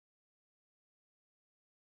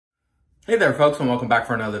Hey there folks, and welcome back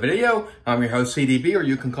for another video. I'm your host CDB, or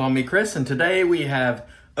you can call me Chris, and today we have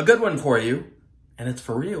a good one for you, and it's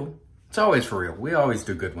for real. It's always for real. We always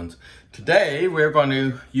do good ones. Today we're going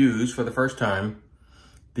to use for the first time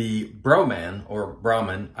the Broman or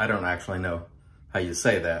Broman, I don't actually know how you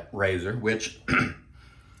say that, razor, which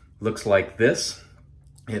looks like this.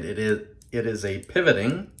 It is a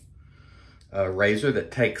pivoting razor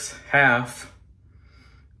that takes half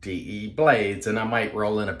DE blades, and I might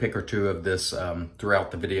roll in a pic or two of this throughout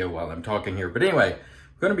the video while I'm talking here. But anyway,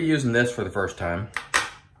 we're going to be using this for the first time.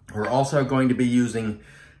 We're also going to be using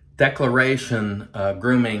Declaration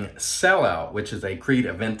Grooming Sellout, which is a Creed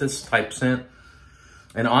Aventus type scent.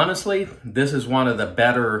 And honestly, this is one of the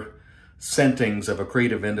better scentings of a Creed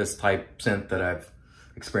Aventus type scent that I've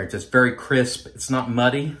experienced. It's very crisp. It's not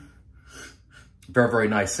muddy. Very, very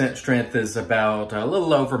nice. Scent strength is about a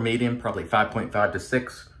little over medium, probably 5.5 to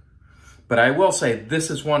 6. But I will say this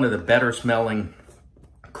is one of the better smelling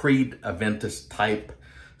Creed Aventus type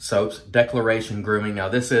soaps, Declaration Grooming. Now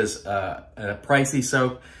this is a pricey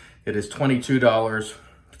soap. It is $22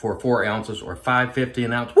 for 4 ounces or $5.50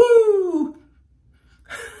 an ounce. Woo!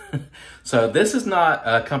 So this is not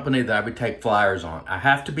a company that I would take flyers on. I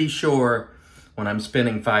have to be sure when I'm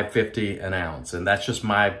spending $5.50 an ounce. And that's just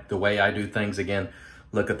the way I do things. Again,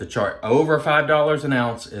 look at the chart. Over $5 an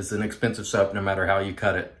ounce is an expensive soap no matter how you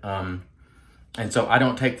cut it. And so I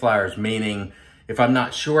don't take flyers, meaning if I'm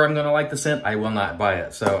not sure I'm gonna like the scent, I will not buy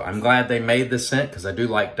it. So I'm glad they made this scent because I do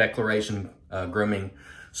like Declaration Grooming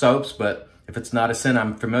soaps, but if it's not a scent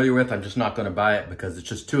I'm familiar with, I'm just not gonna buy it because it's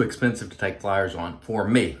just too expensive to take flyers on for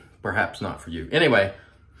me, perhaps not for you. Anyway,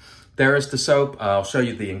 there is the soap. I'll show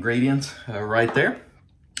you the ingredients right there.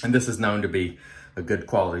 And this is known to be a good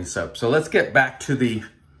quality soap. So let's get back to the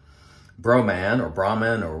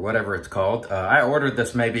Broman or whatever it's called. I ordered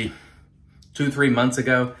this maybe 2-3 months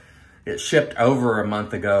ago. It shipped over a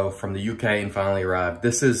month ago from the UK and finally arrived.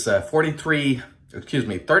 This is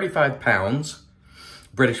 35 pounds,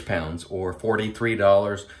 British pounds, or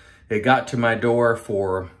 $43. It got to my door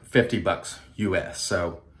for 50 bucks US.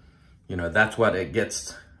 So, you know, that's what it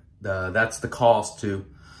gets. That's the cost to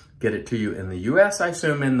get it to you in the US. I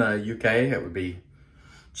assume in the UK it would be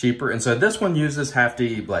cheaper. And so this one uses half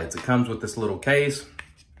DE blades. It comes with this little case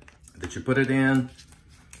that you put it in,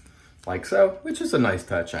 like so, which is a nice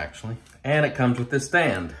touch actually. And it comes with this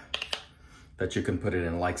stand that you can put it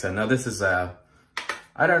in like so. Now this is I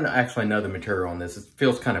don't actually know the material on this. It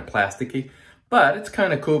feels kind of plasticky, but it's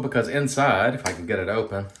kind of cool because inside, if I can get it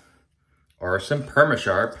open, are some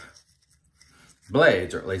Perma-Sharp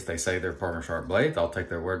blades, or at least they say they're Perma-Sharp blades. I'll take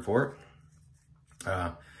their word for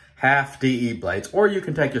it. Half DE blades, or you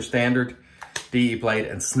can take your standard DE blade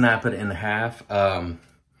and snap it in half. I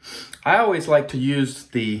always like to use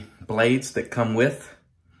the blades that come with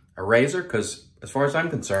a razor because as far as I'm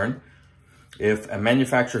concerned, if a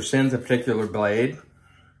manufacturer sends a particular blade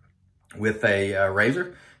with a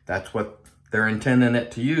razor, that's what they're intending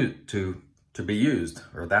it to be used,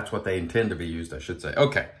 or that's what they intend to be used, I should say.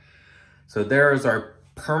 Okay, so there is our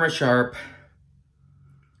Perma-Sharp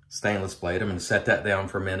stainless blade. I'm going to set that down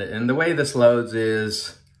for a minute. And the way this loads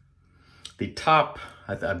is the top,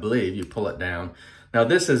 I believe you pull it down. Now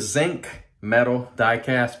this is zinc metal die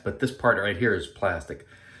cast, but this part right here is plastic.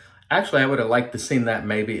 Actually, I would have liked to seen that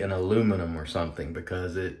maybe in aluminum or something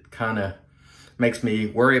because it kind of makes me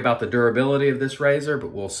worry about the durability of this razor,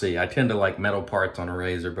 but we'll see. I tend to like metal parts on a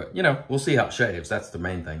razor, but you know, we'll see how it shaves. That's the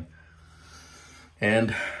main thing.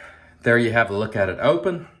 And there you have a look at it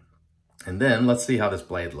open. And then let's see how this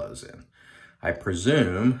blade loads in. I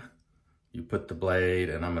presume you put the blade,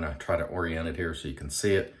 and I'm gonna try to orient it here so you can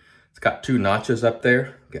see it. It's got 2 notches up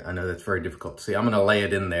there. I know that's very difficult to see. I'm gonna lay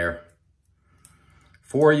it in there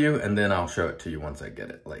for you, and then I'll show it to you once I get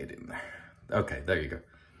it laid in there. Okay, there you go.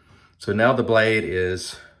 So now the blade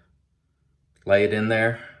is laid in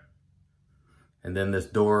there, and then this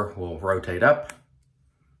door will rotate up,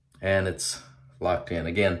 and it's locked in.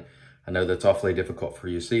 Again, I know that's awfully difficult for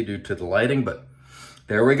you to see due to the lighting, but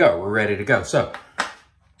there we go. We're ready to go. So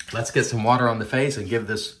let's get some water on the face and give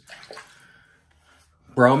this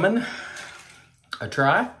Broman a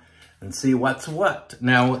try and see what's what.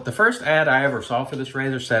 Now, the first ad I ever saw for this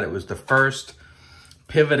razor said it was the first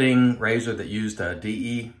pivoting razor that used a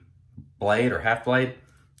DE blade or half blade.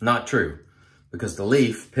 Not true, because the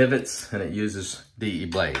leaf pivots and it uses DE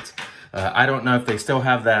blades. I don't know if they still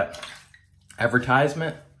have that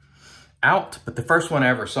advertisement out, but the first one I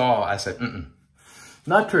ever saw, I said,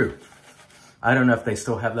 not true. I don't know if they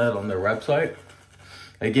still have that on their website.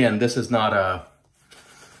 Again, this was not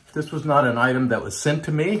an item that was sent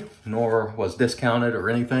to me, nor was discounted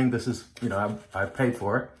or anything. This is, you know, I paid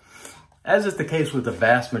for it. as is the case with the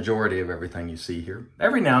vast majority of everything you see here.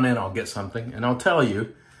 Every now and then I'll get something, and I'll tell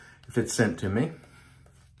you if it's sent to me,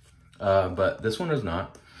 but this one is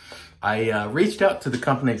not. I reached out to the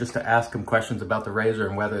company just to ask them questions about the razor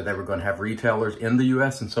and whether they were going to have retailers in the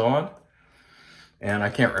US and so on. And I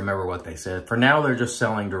can't remember what they said. For now, they're just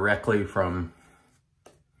selling directly from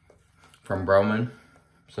Broman.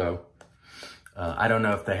 So I don't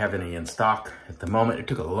know if they have any in stock at the moment. It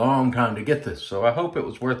took a long time to get this, so I hope it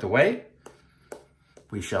was worth the wait.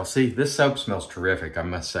 We shall see. This soap smells terrific, I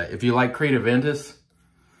must say. If you like Creative Ventus,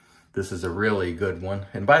 this is a really good one.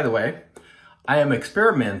 And by the way, I am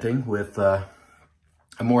experimenting with a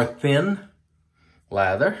more thin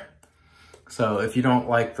lather. So if you don't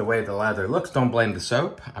like the way the lather looks, don't blame the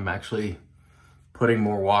soap. I'm actually putting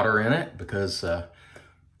more water in it because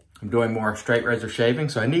I'm doing more straight razor shaving.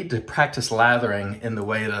 So I need to practice lathering in the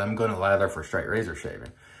way that I'm going to lather for straight razor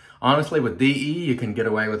shaving. Honestly, with DE, you can get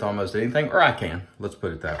away with almost anything, or I can. Let's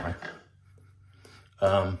put it that way.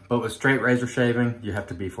 But with straight razor shaving, you have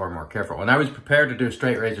to be far more careful. And I was prepared to do a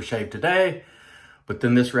straight razor shave today, but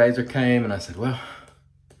then this razor came and I said, well,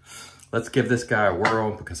 let's give this guy a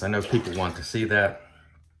whirl because I know people want to see that.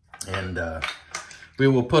 And we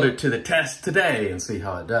will put it to the test today and see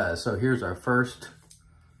how it does. So here's our first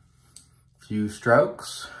few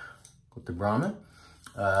strokes with the Broman.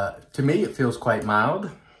 To me, it feels quite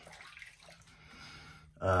mild.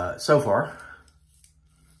 So far,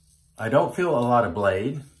 I don't feel a lot of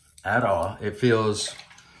blade at all. It feels,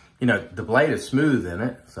 you know, the blade is smooth in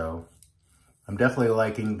it, so I'm definitely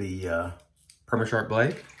liking the PermaSharp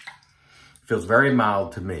blade. It feels very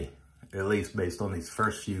mild to me, at least based on these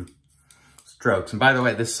first few strokes. And by the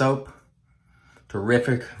way, this soap,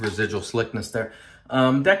 terrific residual slickness there.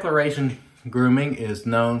 Declaration Grooming is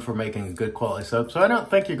known for making a good quality soap, so I don't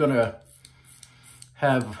think you're gonna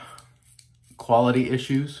have quality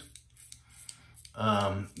issues.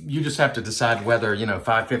 You just have to decide whether, you know,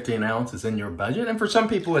 $5.50 an ounce is in your budget. And for some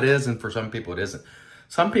people it is, and for some people it isn't.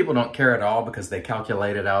 Some people don't care at all because they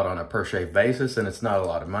calculate it out on a per shave basis and it's not a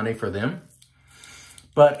lot of money for them.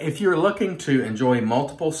 But if you're looking to enjoy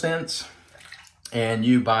multiple scents and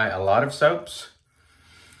you buy a lot of soaps,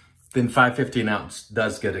 then $5.50 an ounce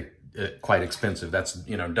does get quite expensive. That's,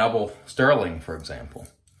 you know, double sterling, for example.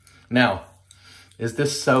 Now, is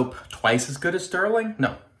this soap twice as good as sterling?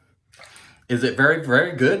 No. Is it very,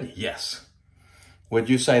 very good? Yes. Would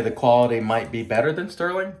you say the quality might be better than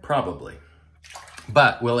sterling? Probably.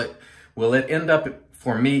 But will it end up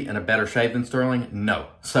for me in a better shave than sterling? No.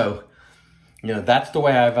 So, you know, that's the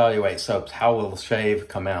way I evaluate soaps. How will the shave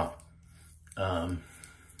come out?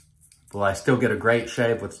 Will I still get a great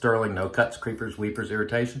shave with sterling? No cuts, creepers, weepers,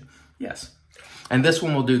 irritation? Yes. And this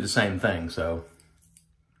one will do the same thing. So,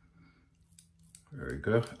 there we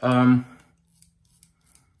go.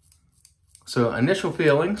 So initial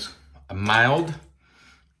feelings, a mild,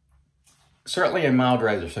 certainly a mild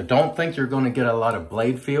razor. So don't think you're going to get a lot of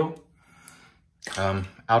blade feel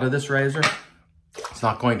out of this razor. It's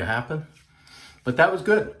not going to happen. But that was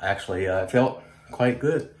good, actually. It felt quite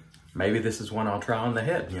good. Maybe this is one I'll try on the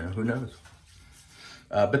head, you know, who knows.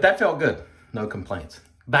 But that felt good, no complaints.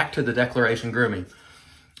 Back to the Declaration Grooming.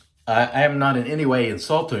 I am not in any way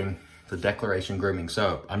insulting the Declaration Grooming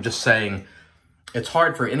soap. I'm just saying it's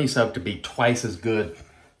hard for any soap to be twice as good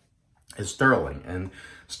as sterling. And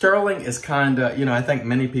sterling is kind of, you know, I think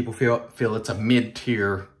many people feel it's a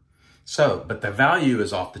mid-tier soap, but the value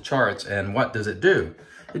is off the charts. And what does it do?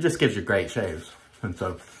 It just gives you great shaves. And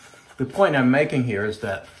so the point I'm making here is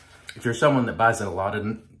that if you're someone that buys a lot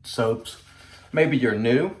of soaps, maybe you're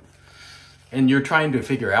new and you're trying to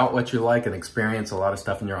figure out what you like and experience a lot of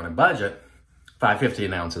stuff and you're on a budget, $5.50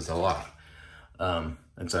 an ounce is a lot.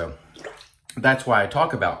 And so that's why I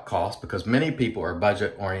talk about cost, because many people are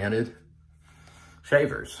budget-oriented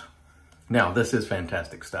shavers. Now, this is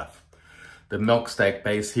fantastic stuff. The milk steak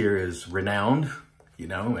base here is renowned, you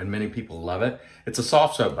know, and many people love it. It's a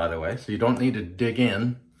soft soap, by the way, so you don't need to dig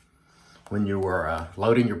in when you were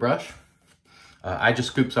loading your brush. I just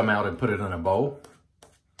scooped some out and put it in a bowl.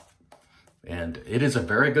 And it is a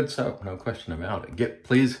very good soap, no question about it.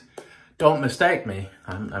 Please don't mistake me.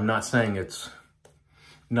 I'm not saying it's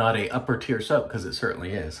not a upper tier soap, because it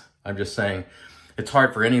certainly is. I'm just saying it's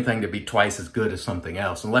hard for anything to be twice as good as something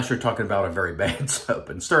else, unless you're talking about a very bad soap,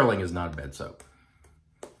 and sterling is not a bad soap.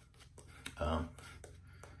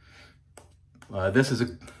 This is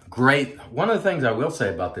a great, one of the things I will say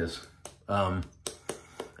about this,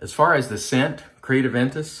 as far as the scent, Creative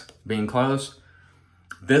Ventus being close,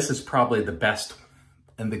 this is probably the best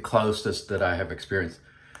and the closest that I have experienced.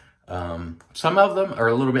 Some of them are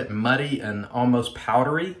a little bit muddy and almost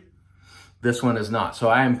powdery, This one is not. So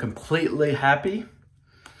I am completely happy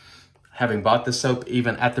having bought this soap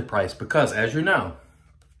even at the price, because as you know,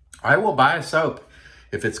 I will buy a soap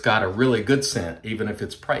if it's got a really good scent, even if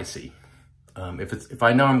it's pricey. If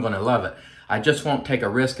I know I'm going to love it, I just won't take a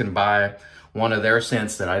risk and buy one of their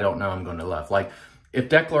scents that I don't know I'm going to love. Like if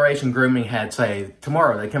Declaration Grooming had, say,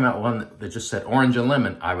 tomorrow they came out with one that just said orange and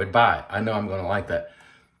lemon, I would buy it. I know I'm going to like that.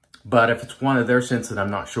 But if it's one of their scents that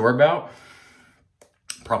I'm not sure about,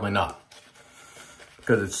 probably not.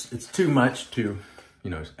 Because it's too much to, you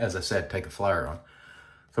know, as I said, take a flyer on.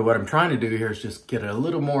 So what I'm trying to do here is just get a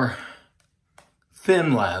little more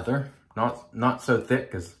thin lather, not so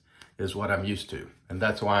thick as is what I'm used to. And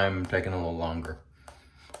that's why I'm taking a little longer.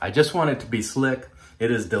 I just want it to be slick. It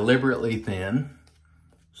is deliberately thin,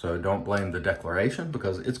 so don't blame the Declaration,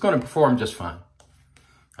 because it's going to perform just fine.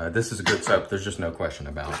 This is a good soap. There's just no question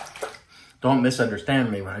about it. Don't misunderstand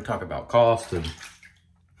me when I talk about cost and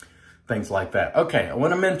things like that. Okay, I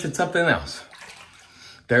want to mention something else.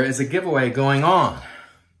 There is a giveaway going on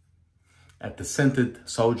at the Scented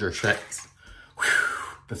Soldier Shaves.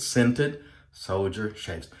 The Scented Soldier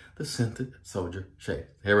Shaves. The Scented Soldier Shaves.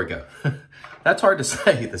 Here we go. That's hard to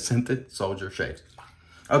say, the Scented Soldier Shaves.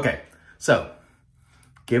 Okay, so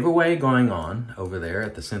giveaway going on over there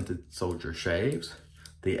at the Scented Soldier Shaves.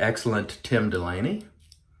 The excellent Tim Delaney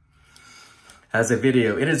has a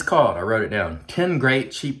video. It is called, I wrote it down, 10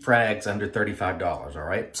 Great Cheap Frags Under $35, all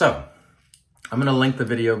right? So I'm going to link the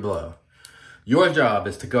video below. Your job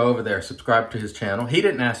is to go over there, subscribe to his channel. He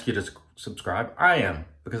didn't ask you to subscribe. I am,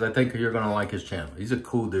 because I think you're going to like his channel. He's a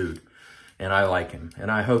cool dude, and I like him.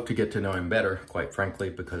 And I hope to get to know him better, quite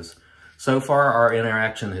frankly, because so far our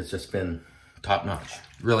interaction has just been top-notch.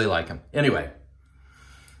 Really like him. Anyway,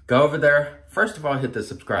 go over there. First of all, hit the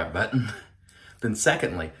subscribe button. Then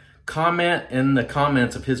secondly, comment in the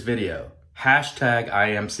comments of his video,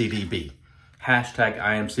 #IamCDB.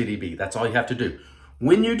 #IamCDB. That's all you have to do.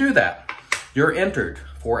 When you do that, you're entered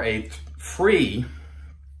for a free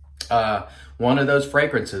one of those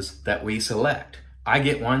fragrances that we select. I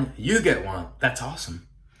get one, you get one. That's awesome.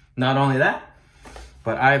 Not only that,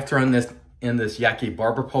 but I've thrown this in this Yaki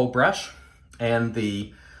barber pole brush, and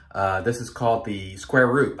the this is called the Square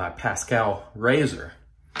Root by Pascal Razor.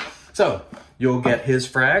 So you'll get his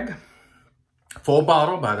frag, full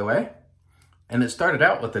bottle, by the way. And it started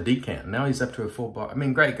out with a decant. Now he's up to a full bottle. I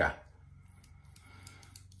mean, great guy.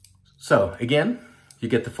 So again, you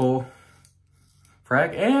get the full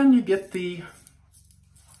frag, and you get the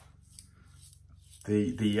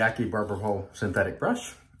Yaki barber pole synthetic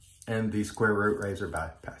brush and the Square Root razor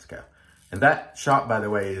by Pascal. And that shop, by the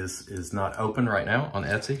way, is not open right now on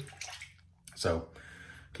Etsy. So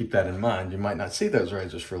keep that in mind. You might not see those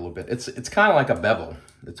razors for a little bit. It's kind of like a bevel.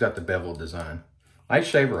 It's got the bevel design. Nice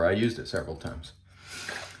shaver. I used it several times.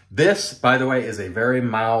 This, by the way, is a very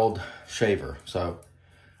mild shaver. So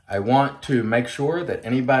I want to make sure that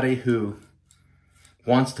anybody who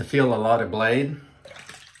wants to feel a lot of blade,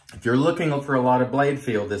 if you're looking for a lot of blade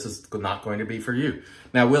feel, this is not going to be for you.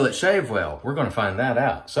 Now, will it shave well? We're going to find that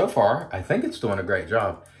out. So far, I think it's doing a great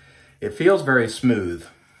job. It feels very smooth.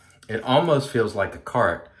 It almost feels like a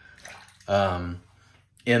cart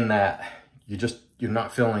in that you're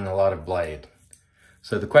not feeling a lot of blade.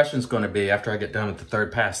 So the question is going to be, after I get done with the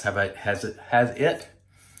third pass, has it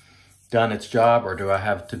done its job, or do I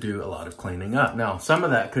have to do a lot of cleaning up? Now, some of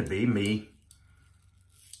that could be me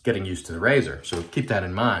getting used to the razor. So keep that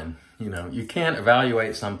in mind. You know, you can't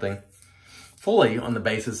evaluate something fully on the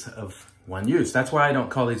basis of one use. That's why I don't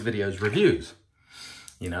call these videos reviews.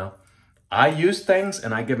 You know, I use things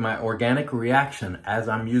and I give my organic reaction as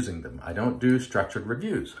I'm using them. I don't do structured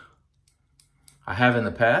reviews. I have in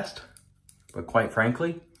the past, but quite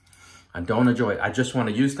frankly, I don't enjoy it. I just want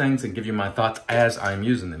to use things and give you my thoughts as I'm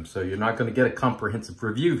using them. So you're not going to get a comprehensive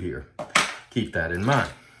review here. Keep that in mind.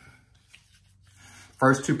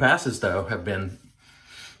 First two passes, though, have been,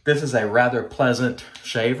 this is a rather pleasant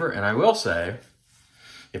shaver. And I will say,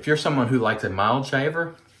 if you're someone who likes a mild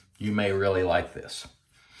shaver, you may really like this.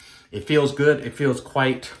 It feels good. It feels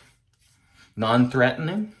quite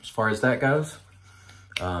non-threatening as far as that goes.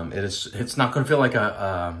 It's not going to feel like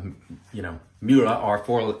a Mula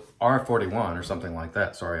R41 or something like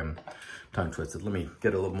that. Sorry, I'm tongue twisted. Let me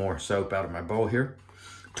get a little more soap out of my bowl here.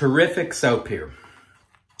 Terrific soap here.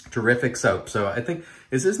 Terrific soap. So I think,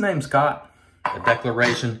 is his name Scott at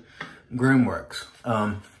Declaration Groomworks?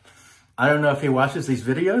 I don't know if he watches these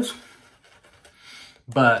videos,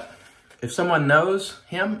 but if someone knows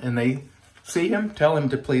him and they see him, tell him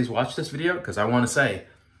to please watch this video, because I want to say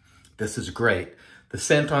this is great. The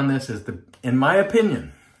scent on this is, in my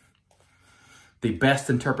opinion, the best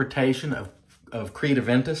interpretation of Creed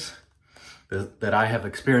Aventus that I have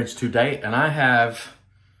experienced to date, and I have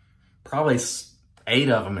probably 8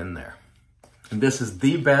 of them in there. And this is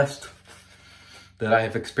the best that I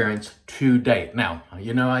have experienced to date. Now,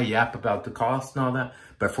 you know, I yap about the cost and all that,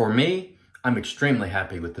 but for me, I'm extremely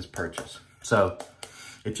happy with this purchase. So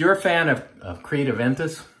if you're a fan of Creed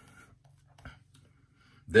Aventus,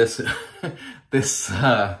 this,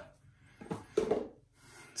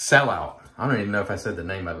 Sellout, I don't even know if I said the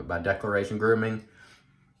name of it, by Declaration Grooming.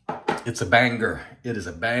 It's a banger. It is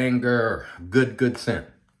a banger. Good scent.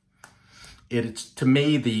 It's, to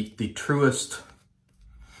me, the truest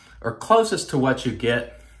or closest to what you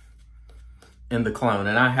get in the clone.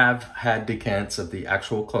 And I have had decants of the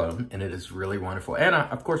actual clone, and it is really wonderful. And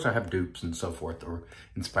of course, I have dupes and so forth, or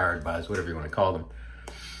inspired buys, whatever you want to call them.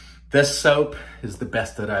 This soap is the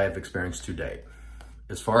best that I have experienced to date,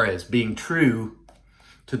 as far as being true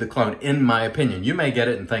to the clone, in my opinion. You may get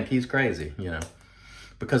it and think he's crazy, you know,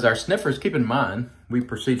 because our sniffers, keep in mind, we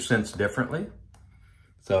perceive scents differently.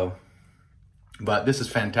 So, but this is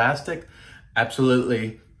fantastic.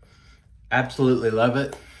 Absolutely love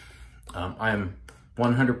it. I am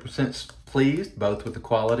 100% pleased, both with the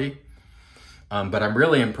quality, but I'm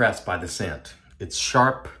really impressed by the scent. It's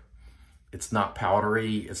sharp, it's not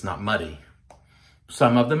powdery, it's not muddy.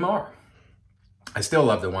 Some of them are. I still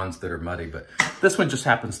love the ones that are muddy, but this one just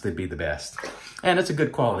happens to be the best. And it's a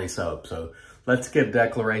good quality soap, so let's give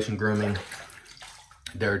Declaration Grooming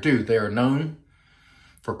their due. They are known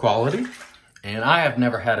for quality, and I have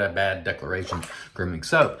never had a bad Declaration Grooming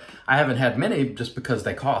soap. I haven't had many just because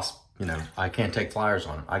they cost, you know, I can't take flyers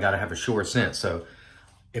on them. I gotta have a sure scent. So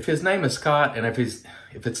if his name is Scott, and if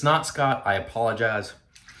it's not Scott, I apologize.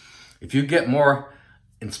 If you get more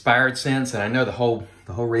inspired scents, and I know the whole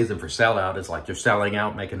reason for Sellout is like you're selling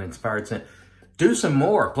out, making an inspired scent, do some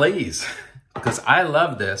more, please, because I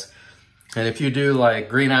love this. And if you do like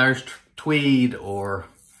Green Irish Tweed or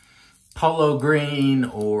Polo Green,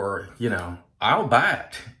 or, you know, I'll buy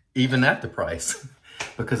it, even at the price,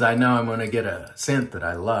 because I know I'm going to get a scent that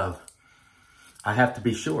I love. I have to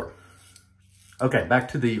be sure. Okay, back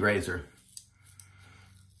to the razor.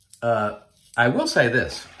 I will say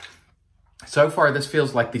this. So far, this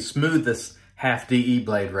feels like the smoothest half DE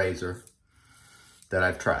blade razor that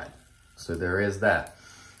I've tried. So there is that.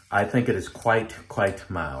 I think it is quite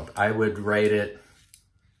mild. I would rate it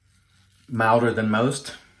milder than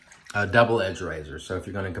most double-edged razors. So if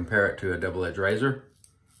you're going to compare it to a double-edged razor,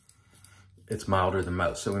 it's milder than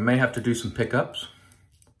most. So we may have to do some pickups.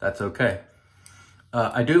 That's okay.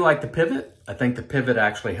 I do like the pivot. I think the pivot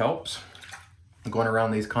actually helps. I'm going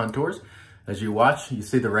around these contours. As you watch, you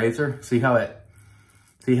see the razor. See how it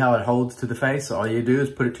holds to the face? So all you do is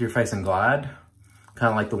put it to your face and glide, kind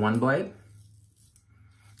of like the one blade.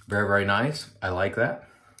 Very nice. I like that.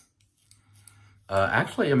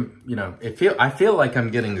 Actually, you know, I feel like I'm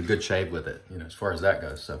getting a good shave with it, you know, as far as that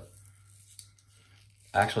goes. So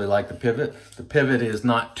I actually like the pivot. The pivot is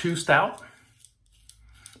not too stout,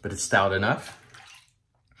 but it's stout enough.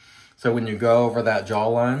 So when you go over that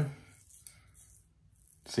jawline,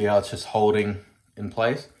 see how it's just holding in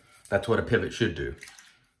place? That's what a pivot should do.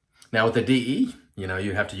 Now with the DE, you know,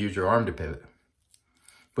 you have to use your arm to pivot.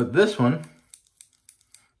 But this one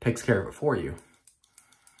takes care of it for you.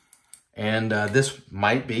 And this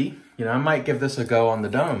might be, you know, I might give this a go on the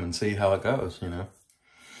dome and see how it goes, you know.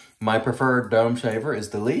 My preferred dome shaver is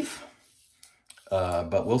the Leaf,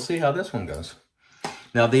 but we'll see how this one goes.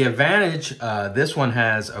 Now the advantage this one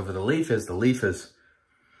has over the Leaf is,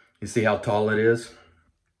 you see how tall it is?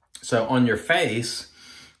 So on your face,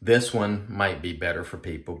 this one might be better for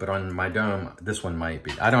people, but on my dome, this one might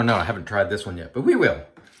be. I don't know, I haven't tried this one yet, but we will.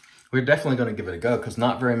 We're definitely going to give it a go because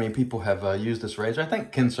not very many people have used this razor. I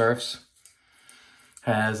think Ken Surfs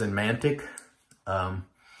has, and Mantic.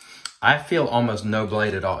 I feel almost no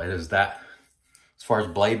blade at all. It is that, as far as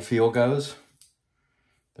blade feel goes,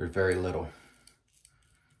 there's very little.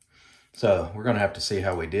 So we're going to have to see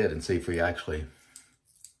how we did and see if we actually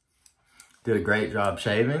did a great job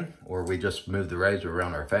shaving, or we just moved the razor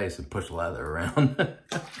around our face and pushed leather around.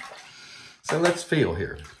 So let's feel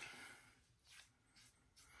here.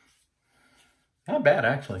 Not bad,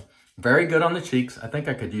 actually. Very good on the cheeks. I think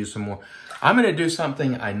I could use some more. I'm going to do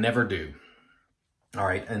something I never do. All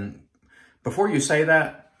right, and before you say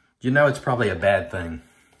that, you know it's probably a bad thing.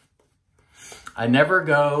 I never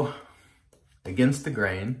go against the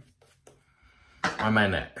grain on my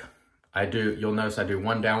neck. You'll notice I do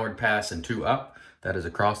 1 downward pass and 2 up. That is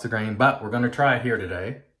across the grain, but we're going to try it here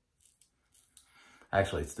today.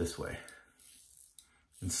 Actually, it's this way.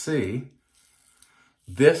 And see,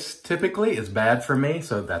 this typically is bad for me,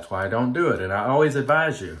 so that's why I don't do it. And I always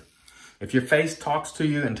advise you, If your face talks to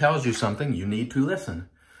you and tells you something, you need to listen.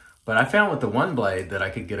 But I found with the one blade that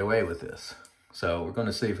I could get away with this. So we're going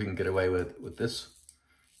to see if we can get away with this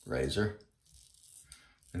razor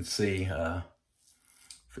and see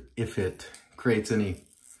if it creates any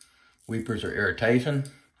weepers or irritation.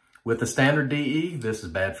 With the standard DE, this is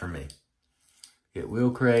bad for me. It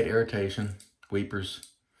will create irritation, weepers,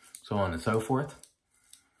 so on and so forth.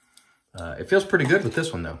 It feels pretty good with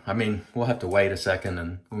this one though. I mean, we'll have to wait a second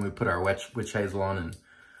and when we put our witch hazel on and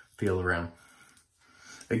feel around.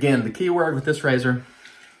 Again, the key word with this razor,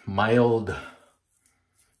 mild,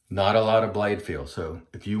 not a lot of blade feel. So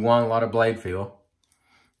if you want a lot of blade feel,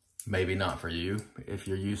 maybe not for you. If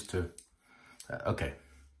you're used to, okay,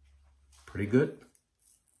 pretty good.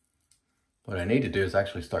 What I need to do is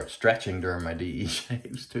actually start stretching during my DE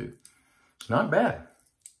shaves too. Not bad.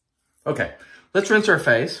 Okay, let's rinse our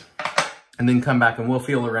face and then come back and we'll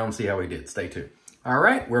feel around and see how we did. Stay tuned. All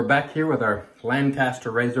right, we're back here with our Lancaster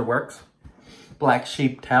Razor Works Black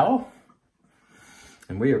Sheep Towel.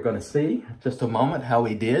 And we are going to see in just a moment how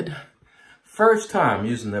we did. First time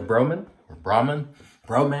using the Broman, or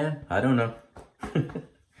Broman, I don't know.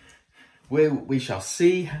 we shall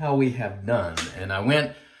see how we have done. And I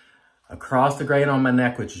went across the grain on my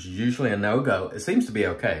neck, which is usually a no-go. It seems to be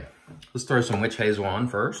okay. Let's throw some witch hazel on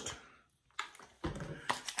first.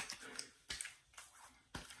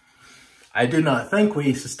 I do not think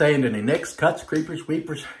we sustained any nicks, cuts, creepers,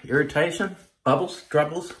 weepers, irritation, bubbles,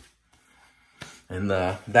 troubles. And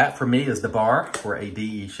that for me is the bar for a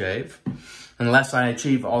DE shave. Unless I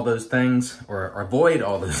achieve all those things, or avoid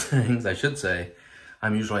all those things, I should say,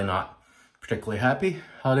 I'm usually not particularly happy.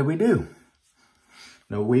 How did we do?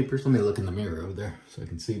 No weepers. Let me look in the mirror over there so I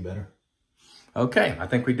can see better. Okay, I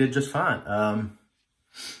think we did just fine.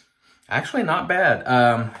 Actually, not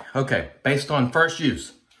bad. Okay, based on first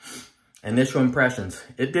use, initial impressions,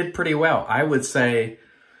 it did pretty well. I would say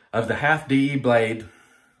of the half DE blade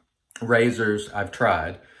razors I've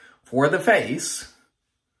tried, for the face,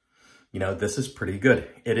 you know, this is pretty good.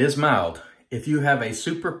 It is mild. If you have a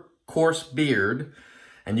super coarse beard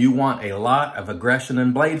and you want a lot of aggression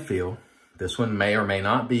and blade feel, this one may or may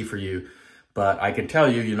not be for you, but I can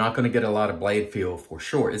tell you, you're not going to get a lot of blade feel for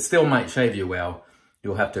sure. It still might shave you well.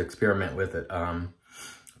 You'll have to experiment with it.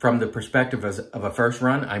 From the perspective of a first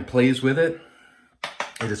run, I'm pleased with it.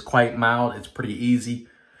 It is quite mild. It's pretty easy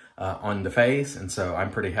on the face, and so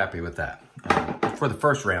I'm pretty happy with that. For the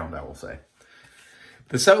first round, I will say.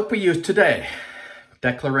 The soap we used today,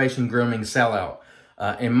 Declaration Grooming Sellout.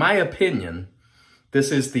 In my opinion,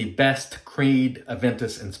 this is the best Creed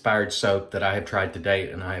Aventus inspired soap that I have tried to date,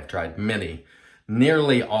 and I have tried many,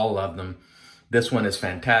 nearly all of them. This one is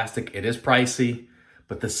fantastic. It is pricey,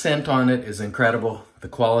 but the scent on it is incredible. The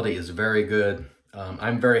quality is very good.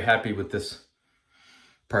 I'm very happy with this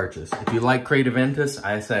purchase. If you like Creed Aventus,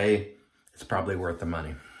 I say it's probably worth the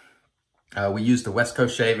money. We used the West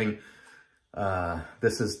Coast Shaving.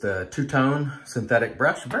 This is the two-tone synthetic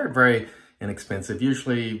brush. Very, very inexpensive,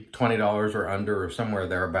 usually $20 or under or somewhere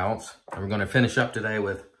thereabouts. And we're going to finish up today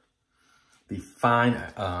with the Fine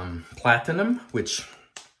Platinum, which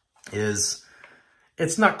is,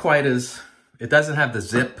 it's not quite as, it doesn't have the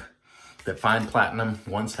zip that Fine Platinum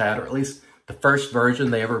once had, or at least the first version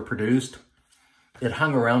they ever produced. It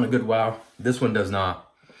hung around a good while. This one does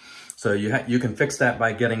not. So you can fix that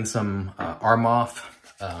by getting some Armoff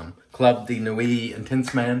Club de Nuit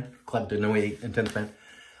Intense Man.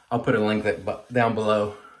 I'll put a link down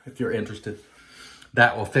below if you're interested.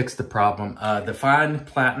 That will fix the problem. The Fine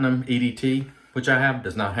Platinum EDT, which I have,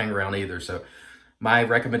 does not hang around either. So my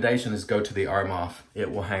recommendation is go to the Armoff.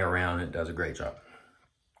 It will hang around. It does a great job.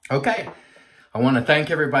 Okay. I want to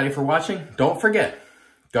thank everybody for watching. Don't forget,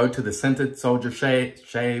 go to the Scented Soldier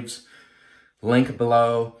Shaves link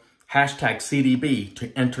below. #CDB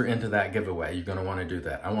to enter into that giveaway. You're going to want to do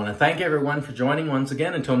that. I want to thank everyone for joining once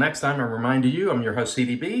again. Until next time, I'm reminding you, I'm your host,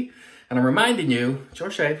 CDB, and I'm reminding you, it's your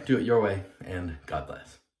shave, do it your way, and God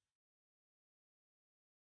bless.